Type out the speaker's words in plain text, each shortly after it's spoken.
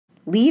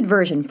LEED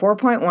version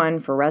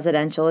 4.1 for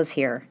residential is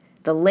here.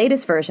 The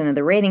latest version of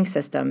the rating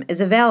system is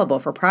available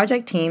for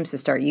project teams to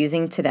start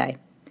using today.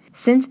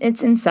 Since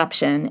its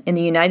inception in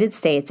the United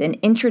States and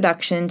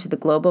introduction to the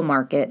global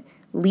market,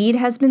 LEED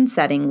has been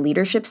setting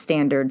leadership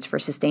standards for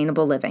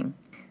sustainable living.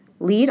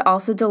 LEED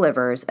also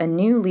delivers a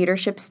new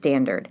leadership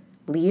standard,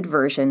 LEED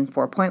version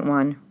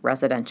 4.1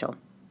 residential.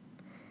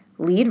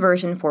 LEED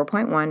version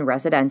 4.1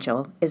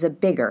 residential is a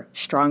bigger,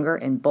 stronger,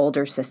 and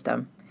bolder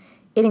system.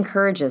 It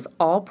encourages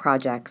all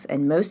projects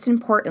and, most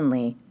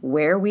importantly,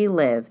 where we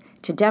live,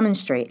 to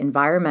demonstrate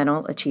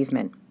environmental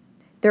achievement.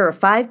 There are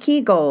 5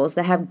 key goals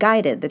that have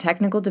guided the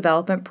technical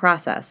development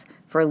process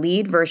for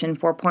LEED version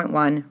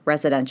 4.1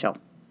 residential.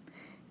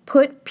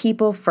 Put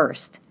people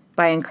first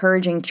by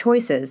encouraging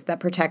choices that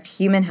protect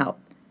human health.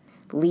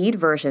 LEED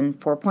version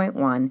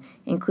 4.1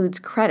 includes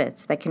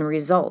credits that can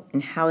result in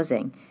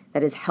housing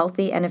that is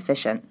healthy and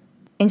efficient,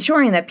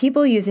 ensuring that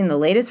people using the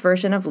latest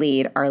version of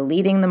LEED are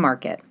leading the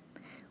market.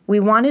 We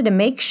wanted to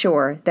make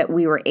sure that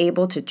we were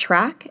able to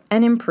track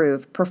and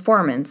improve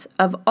performance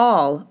of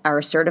all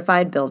our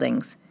certified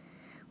buildings.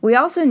 We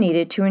also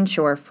needed to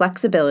ensure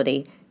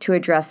flexibility to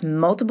address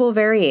multiple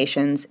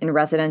variations in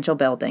residential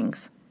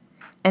buildings.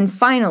 And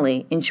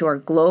finally, ensure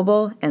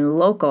global and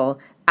local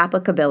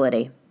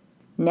applicability.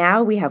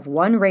 Now we have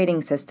one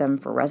rating system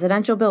for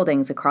residential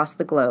buildings across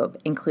the globe,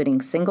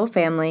 including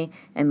single-family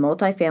and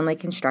multifamily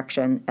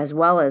construction, as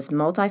well as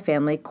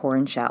multifamily core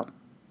and shell.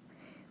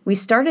 We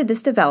started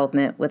this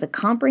development with a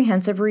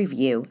comprehensive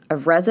review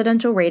of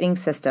residential rating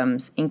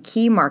systems in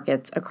key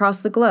markets across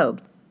the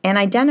globe and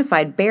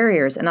identified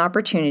barriers and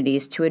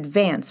opportunities to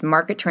advance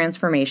market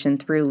transformation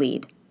through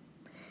LEED.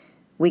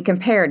 We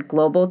compared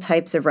global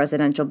types of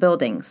residential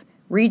buildings,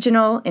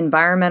 regional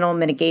environmental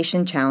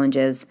mitigation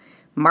challenges,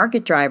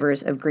 market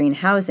drivers of green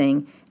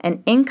housing,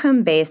 and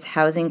income-based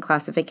housing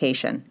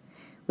classification.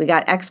 We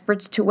got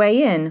experts to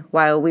weigh in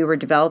while we were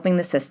developing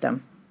the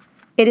system.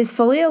 It is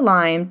fully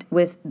aligned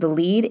with the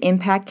LEED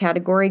impact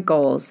category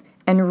goals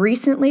and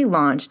recently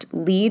launched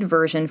LEED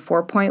version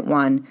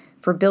 4.1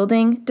 for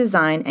building,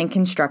 design, and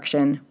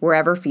construction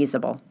wherever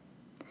feasible.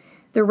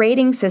 The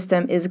rating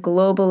system is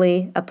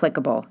globally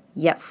applicable,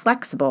 yet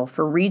flexible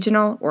for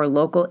regional or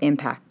local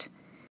impact.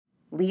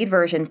 LEED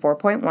version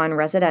 4.1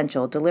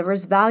 residential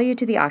delivers value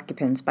to the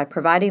occupants by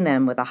providing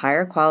them with a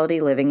higher quality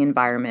living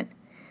environment,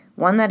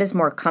 one that is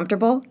more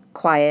comfortable,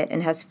 quiet,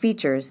 and has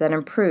features that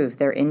improve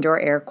their indoor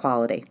air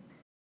quality.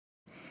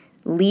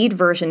 LEED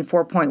version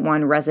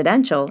 4.1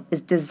 residential is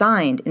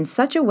designed in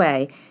such a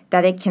way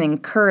that it can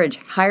encourage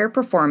higher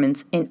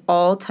performance in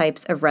all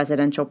types of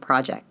residential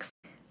projects.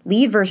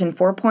 LEED version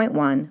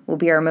 4.1 will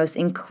be our most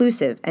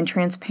inclusive and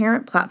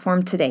transparent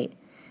platform to date.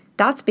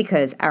 That's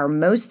because our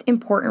most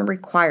important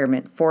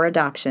requirement for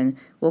adoption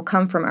will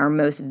come from our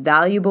most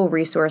valuable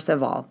resource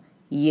of all,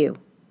 you.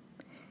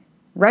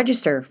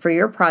 Register for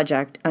your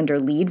project under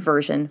LEED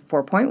version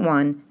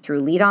 4.1 through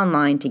LEED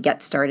Online to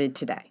get started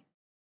today.